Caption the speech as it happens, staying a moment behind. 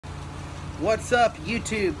What's up,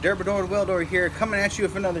 YouTube? Derbador Wildor here, coming at you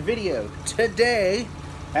with another video. Today,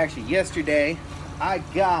 actually yesterday, I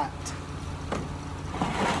got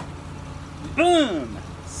boom,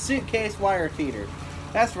 suitcase wire feeder.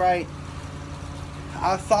 That's right.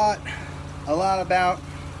 I thought a lot about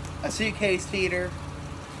a suitcase feeder,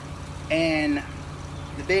 and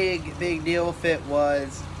the big deal with it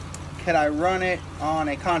was, could I run it on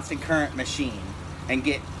a constant current machine and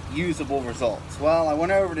get usable results? Well, I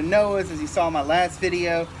went over to Noah's, as you saw in my last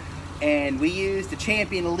video, and we used the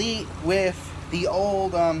Champion Elite with the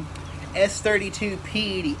old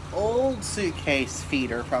S32P, the old suitcase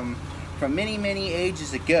feeder from many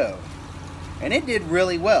ages ago, and it did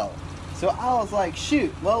really well. So I was like,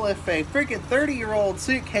 shoot, well, if a freaking 30-year-old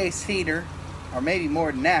suitcase feeder, or maybe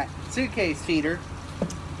more than that, suitcase feeder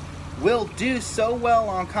will do so well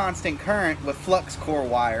on constant current with flux core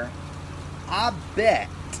wire, I bet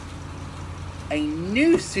a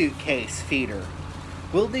new suitcase feeder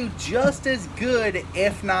will do just as good,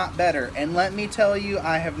 if not better. And let me tell you,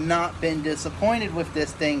 I have not been disappointed with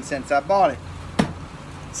this thing since I bought it.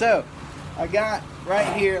 So I got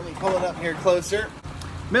right here, let me pull it up here closer,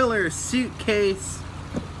 Miller Suitcase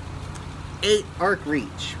 8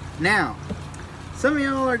 Arcreach. Now, some of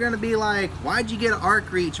y'all are going to be like, why'd you get an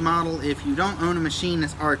Arcreach model if you don't own a machine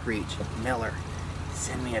that's Arcreach? Miller,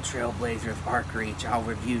 send me a Trailblazer with Arcreach. I'll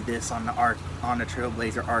review this on the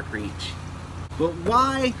Trailblazer Arcreach. But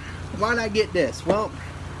why'd I get this? Well,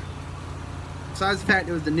 besides the fact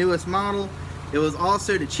it was the newest model, it was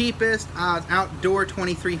also the cheapest. I was outdoor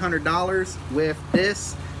 $2,300 with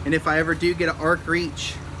this. And if I ever do get an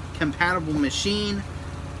Arcreach compatible machine,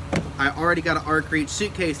 I already got an Arcreach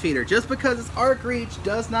suitcase feeder. Just because it's Arcreach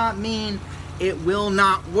does not mean it will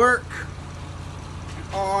not work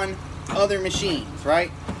on other machines,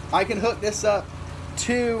 right? I can hook this up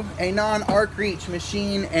to a non-Arcreach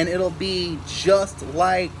machine and it'll be just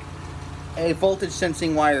like a voltage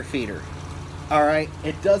sensing wire feeder. Alright,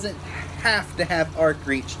 it doesn't have to have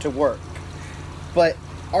Arcreach to work, but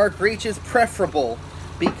Arcreach is preferable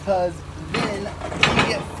because then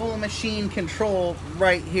you get full machine control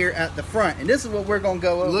right here at the front. And this is what we're going to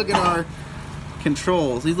go over. Look at our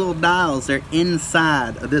controls. These little dials, they're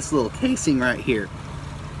inside of this little casing right here.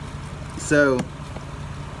 So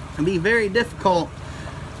it'll be very difficult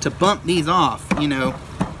to bump these off, you know.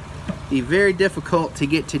 Be very difficult to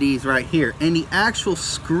get to these right here. And the actual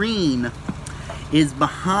screen is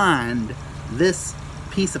behind this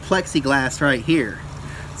piece of plexiglass right here.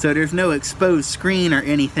 So there's no exposed screen or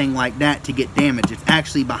anything like that to get damaged. It's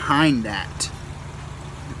actually behind that.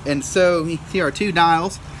 And so you see our two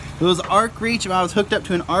dials. If it was Arcreach, if I was hooked up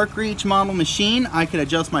to an Arcreach model machine, I could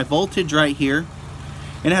adjust my voltage right here.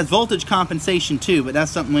 It has voltage compensation too, but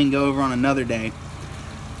that's something we can go over on another day.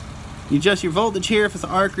 You adjust your voltage here if it's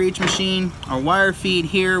an Arcreach machine, our wire feed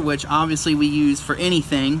here, which obviously we use for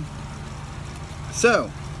anything.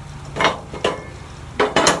 So,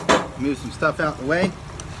 move some stuff out the way.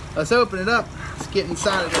 Let's open it up. Let's get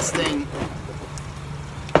inside of this thing.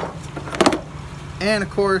 And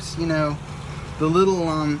of course, you know, the little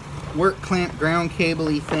work clamp ground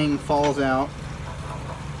cable-y thing falls out.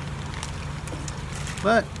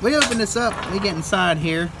 But we open this up, we get inside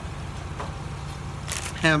here.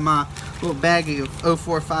 Have my little bag of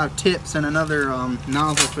 045 tips and another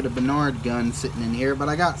nozzle for the Bernard gun sitting in here. But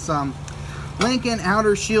I got some Lincoln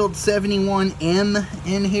Outer Shield 71M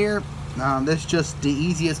in here. This is just the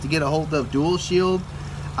easiest to get a hold of dual shield.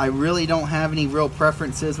 I really don't have any real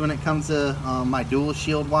preferences when it comes to my dual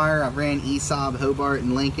shield wire. I've ran ESAB, Hobart,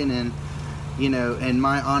 and Lincoln, and you know, in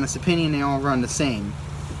my honest opinion, they all run the same.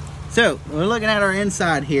 So we're looking at our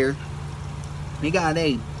inside here. We got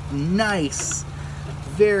a nice,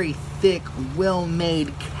 very thick,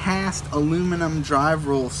 well-made cast aluminum drive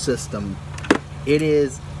roll system. It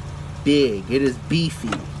is big. It is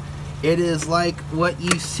beefy. It is like what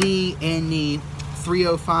you see in the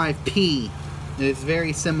 305P. It's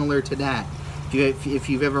very similar to that. If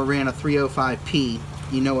you've ever ran a 305P,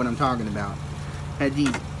 you know what I'm talking about. Had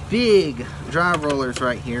these big drive rollers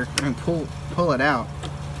right here. I'm gonna pull it out.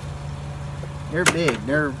 They're big.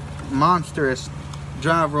 They're monstrous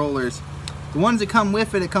drive rollers. The ones that come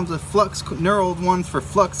with it, it comes with flux, knurled ones for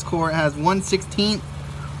flux core. It has 1/16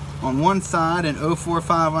 on one side and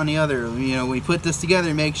 045 on the other. You know, when you put this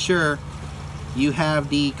together, make sure you have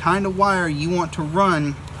the kind of wire you want to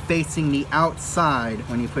run facing the outside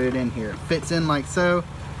when you put it in here. It fits in like so.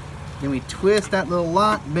 Then we twist that little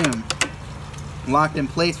lock, boom. Locked in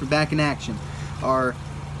place, we're back in action. Our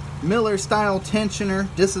Miller style tensioner.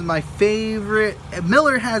 This is my favorite.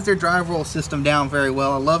 Miller has their drive roll system down very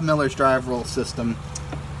well. I love Miller's drive roll system.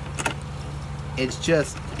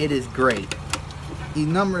 it is great. The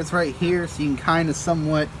numbers right here, so you can kind of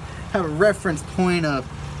somewhat have a reference point of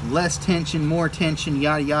less tension, more tension,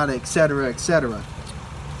 yada yada, etc., etc.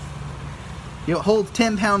 It holds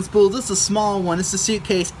 10-pound spools. This is a small one. This is a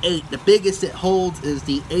suitcase 8. The biggest it holds is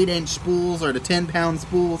the 8-inch spools or the 10-pound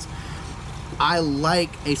spools. I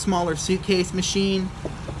like a smaller suitcase machine.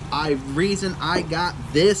 Reason I got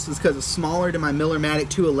this is because it's smaller than my Millermatic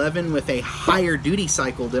 211 with a higher duty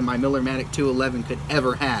cycle than my Millermatic 211 could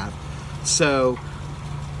ever have. So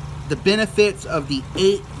the benefits of the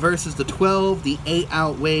 8 versus the 12, the 8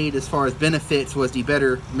 outweighed as far as benefits, was the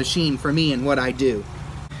better machine for me and what I do.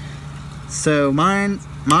 So mine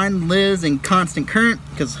lives in constant current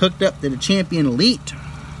because it's hooked up to the Champion Elite.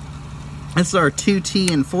 This is our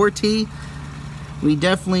 2T and 4T. We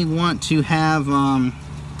definitely want to have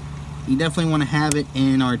you definitely want to have it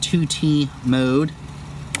in our 2T mode,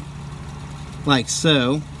 like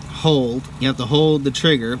so. Hold. You have to hold the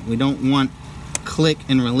trigger. We don't want click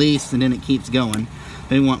and release and then it keeps going.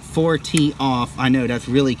 We want 4T off. I know that's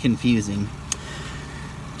really confusing.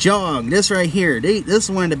 Jog, this right here, this is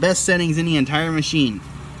one of the best settings in the entire machine.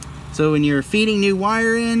 So when you're feeding new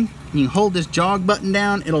wire in, you can hold this jog button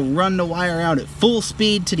down, it'll run the wire out at full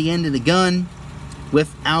speed to the end of the gun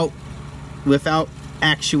without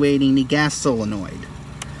actuating the gas solenoid.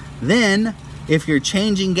 Then, if you're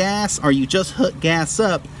changing gas or you just hook gas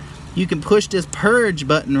up, you can push this purge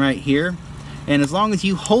button right here, and as long as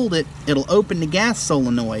you hold it, it'll open the gas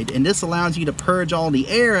solenoid, and this allows you to purge all the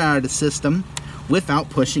air out of the system without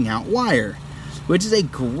pushing out wire, which is a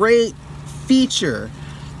great feature.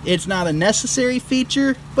 It's not a necessary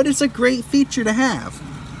feature, but it's a great feature to have.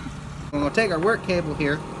 We'll take our work cable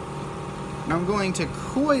here, and I'm going to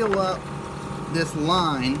coil up this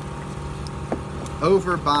line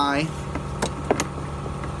over by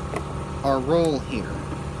our roll here.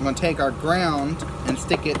 I'm going to take our ground and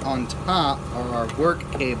stick it on top of our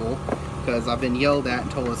work cable, because I've been yelled at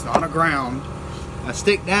and told it's not a ground. I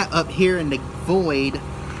stick that up here in the void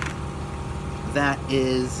that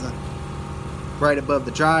is right above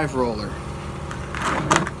the drive roller.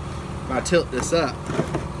 If I tilt this up,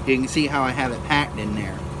 you can see how I have it packed in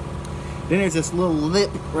there. Then there's this little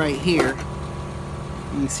lip right here.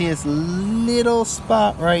 You can see this little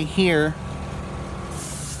spot right here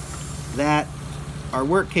that our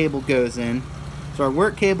work cable goes in. So our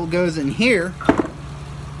work cable goes in here,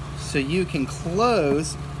 so you can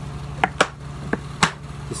close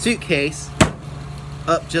the suitcase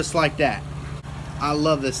up just like that. I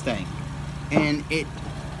love this thing, and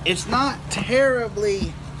it's not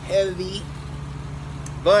terribly heavy,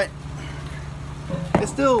 but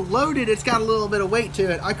it's still loaded. It's got a little bit of weight to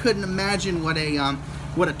it. I couldn't imagine what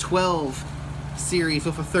a 12 series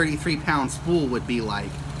with a 33-pound spool would be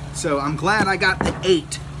like. So I'm glad I got the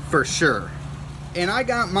 8 for sure. And I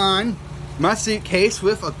got my suitcase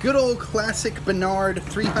with a good old classic Bernard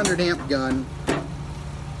 300 amp gun.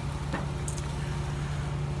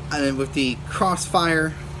 And with the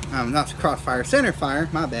crossfire, not the crossfire,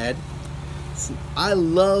 centerfire, my bad. I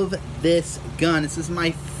love this gun. This is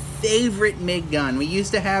my favorite MIG gun. We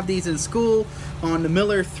used to have these in school on the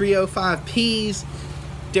Miller 305Ps.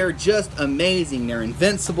 They're just amazing. They're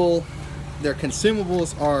invincible. Their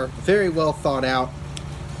consumables are very well thought out.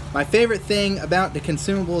 My favorite thing about the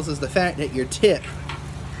consumables is the fact that your tip,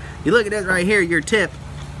 you look at this right here, your tip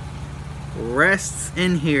rests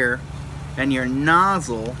in here, and your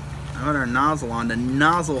nozzle, I put our nozzle on, the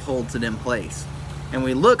nozzle holds it in place. And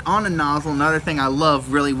we look on the nozzle, another thing I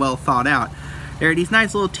love, really well thought out. There are these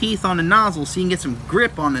nice little teeth on the nozzle so you can get some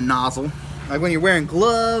grip on the nozzle. Like when you're wearing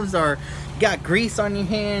gloves or got grease on your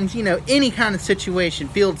hands, you know, any kind of situation,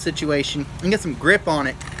 field situation, and get some grip on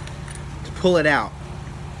it to pull it out.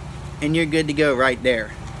 And you're good to go right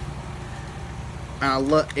there.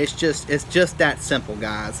 Look, it's just that simple,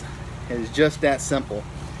 guys. It is just that simple.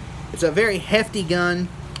 It's a very hefty gun.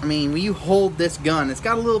 I mean, when you hold this gun, it's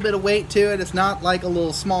got a little bit of weight to it. It's not like a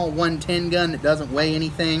little small 110 gun that doesn't weigh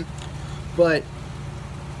anything. But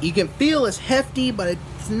you can feel it's hefty, but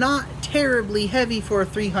it's not terribly heavy for a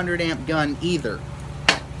 300 amp gun either.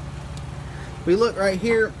 We look right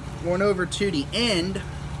here, going over to the end.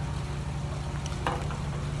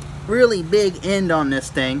 Really big end on this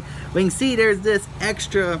thing. We can see there's this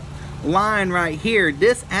extra line right here.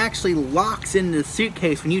 This actually locks in the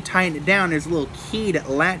suitcase. When you tighten it down, there's a little key that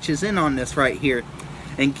latches in on this right here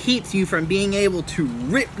and keeps you from being able to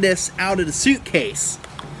rip this out of the suitcase.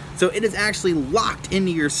 So it is actually locked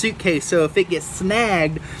into your suitcase, so if it gets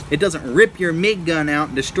snagged, it doesn't rip your MIG gun out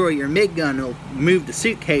and destroy your MIG gun. It'll move the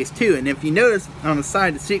suitcase too. And if you notice on the side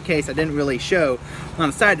of the suitcase, I didn't really show,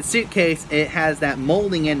 on the side of the suitcase, it has that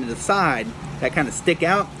molding into the side that kind of stick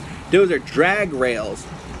out. Those are drag rails.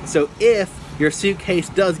 So if your suitcase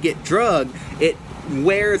does get drugged, it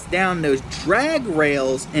wears down those drag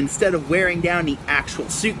rails instead of wearing down the actual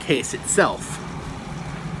suitcase itself.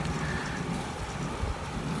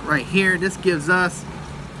 Right here, this gives us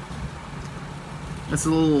this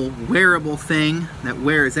little wearable thing that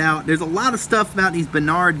wears out. There's a lot of stuff about these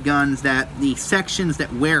Bernard guns that the sections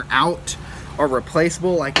that wear out are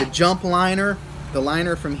replaceable, like the jump liner. The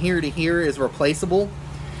liner from here to here is replaceable.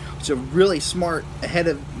 It's a really smart, ahead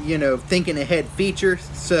of, you know, thinking ahead feature.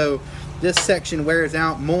 So this section wears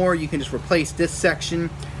out more. You can just replace this section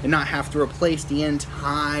and not have to replace the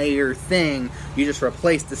entire thing. You just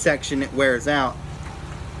replace the section it wears out.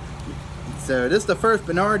 So this is the first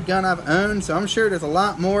Bernard gun I've owned, so I'm sure there's a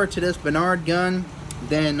lot more to this Bernard gun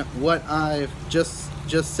than what I've just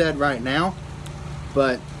said right now.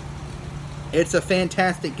 But it's a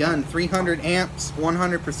fantastic gun. 300 amps,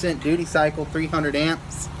 100% duty cycle, 300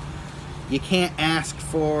 amps. You can't ask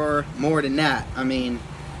for more than that. I mean,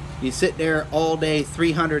 you sit there all day,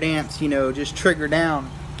 300 amps, you know, just trigger down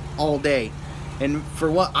all day. And for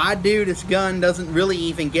what I do, this gun doesn't really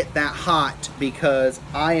even get that hot because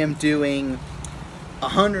I am doing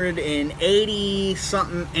 180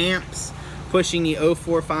 something amps pushing the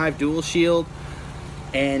 045 dual shield,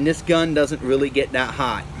 and this gun doesn't really get that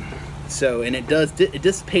hot. So, and it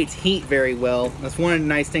dissipates heat very well. That's one of the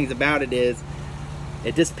nice things about it is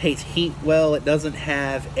it dissipates heat well. It doesn't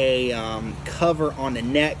have a cover on the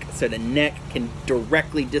neck, so the neck can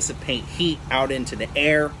directly dissipate heat out into the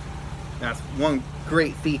air. That's one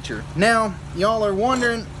great feature. Now, y'all are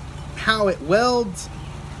wondering how it welds.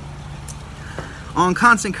 On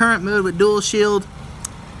constant current mode with dual shield,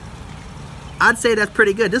 I'd say that's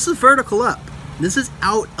pretty good. This is vertical up. This is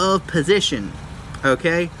out of position,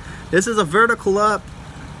 okay? This is a vertical up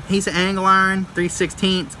piece of angle iron,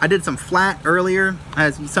 3/16. I did some flat earlier.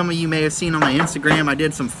 As some of you may have seen on my Instagram, I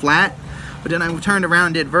did some flat, but then I turned around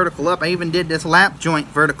and did vertical up. I even did this lap joint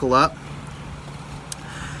vertical up.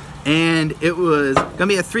 And it was gonna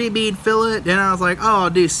be a 3-bead fillet. Then I was like, oh, I'll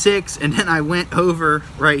do 6. And then I went over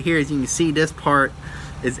right here. As you can see, this part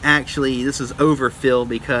is actually, this is overfill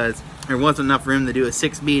because there wasn't enough room to do a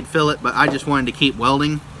 6-bead fillet, but I just wanted to keep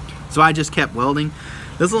welding. So I just kept welding.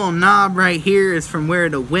 This little knob right here is from where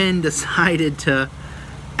the wind decided to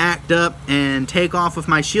act up and take off with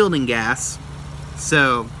my shielding gas.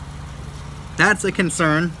 So that's a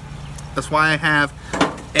concern. That's why I have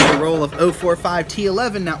a roll of 045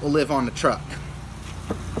 T11 that will live on the truck.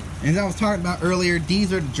 As I was talking about earlier,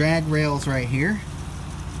 these are the drag rails right here.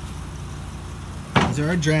 These are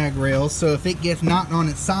our drag rails, so if it gets knocked on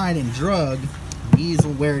its side and drugged, these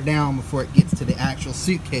will wear down before it gets to the actual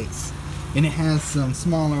suitcase. And it has some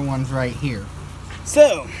smaller ones right here.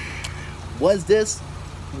 So, was this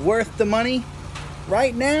worth the money?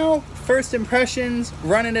 Right now, first impressions,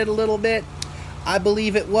 running it a little bit, I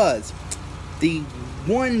believe it was. The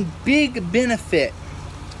one big benefit,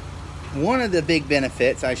 one of the big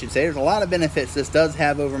benefits, I should say, there's a lot of benefits this does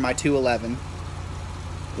have over my 211.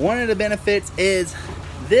 One of the benefits is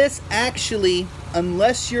this actually,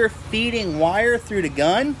 unless you're feeding wire through the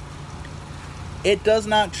gun, it does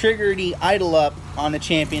not trigger the idle up on the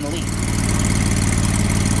Champion Elite.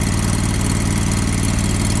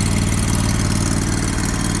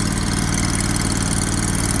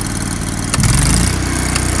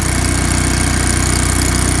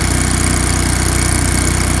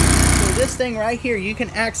 Thing right here, you can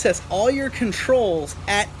access all your controls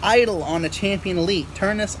at idle on the Champion Elite.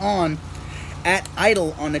 Turn this on at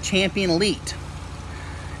idle on the Champion Elite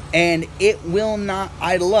and it will not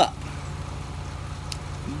idle up.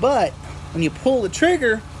 But when you pull the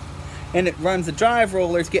trigger and it runs the drive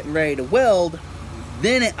rollers getting ready to weld,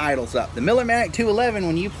 then it idles up. The Millermatic 211,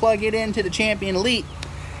 when you plug it into the Champion Elite,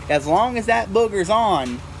 as long as that booger's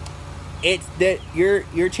on, it's that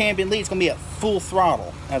your Champion Elite's gonna be at full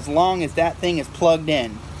throttle. As long as that thing is plugged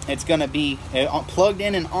in, it's gonna be plugged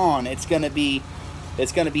in and on. It's gonna be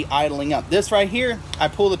idling up. This right here, I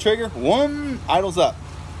pull the trigger, one idles up.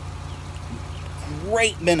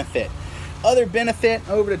 Great benefit. Other benefit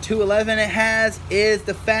over the 211 it has is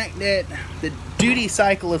the fact that the duty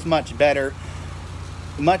cycle is much better.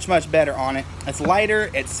 Much better on it. It's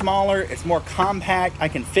lighter, it's smaller, it's more compact. I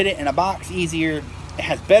can fit it in a box easier. It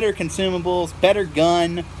has better consumables, better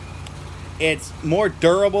gun. It's more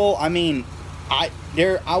durable. I mean,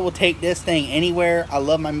 I will take this thing anywhere. I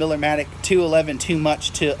love my Millermatic 211 too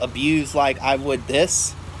much to abuse like I would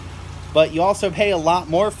this. But you also pay a lot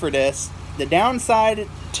more for this. The downside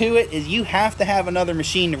to it is you have to have another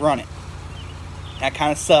machine to run it. That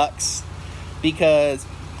kind of sucks, because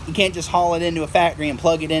you can't just haul it into a factory and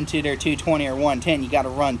plug it into their 220 or 110. You got to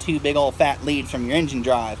run 2 big old fat leads from your engine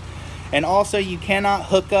drive. And also you cannot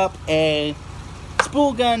hook up a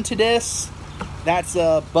spool gun to this. That's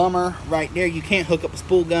a bummer right there. You can't hook up a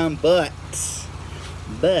spool gun, but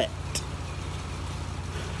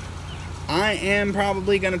I am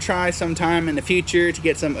probably going to try sometime in the future to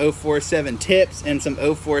get some 047 tips and some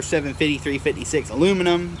 047 5356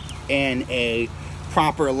 aluminum and a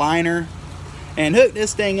proper liner and hook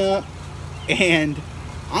this thing up, and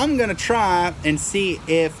I'm going to try and see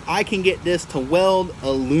if I can get this to weld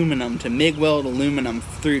aluminum, to MIG weld aluminum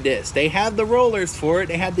through this. They have the rollers for it.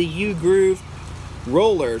 They have the U-groove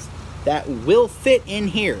rollers that will fit in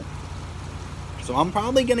here. So I'm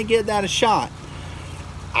probably going to give that a shot.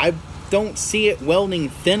 I don't see it welding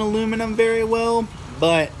thin aluminum very well,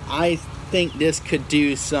 but I think this could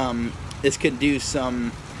do some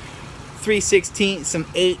 3/16, some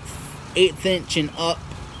 1/8 inch and up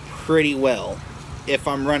pretty well if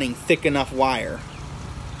I'm running thick enough wire.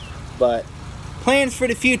 But plans for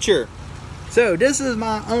the future. So this is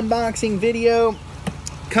my unboxing video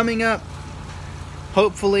coming up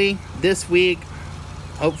hopefully this week.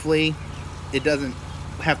 Hopefully it doesn't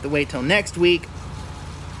have to wait till next week.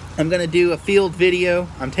 I'm gonna do a field video.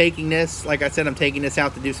 I'm taking this, like I said, I'm taking this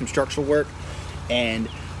out to do some structural work, and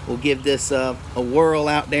we'll give this a whirl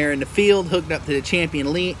out there in the field, hooked up to the Champion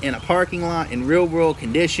Elite in a parking lot in real world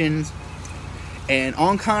conditions and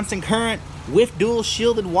on constant current with dual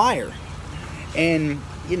shielded wire. And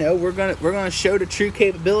you know, we're gonna show the true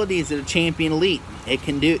capabilities of the Champion Elite. It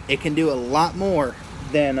can do a lot more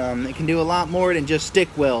than just stick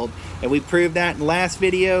weld, and we proved that in the last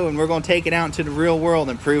video, and we're going to take it out into the real world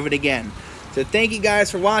and prove it again. So thank you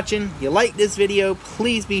guys for watching. If you like this video,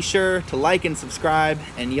 please be sure to like and subscribe,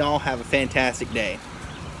 and y'all have a fantastic day.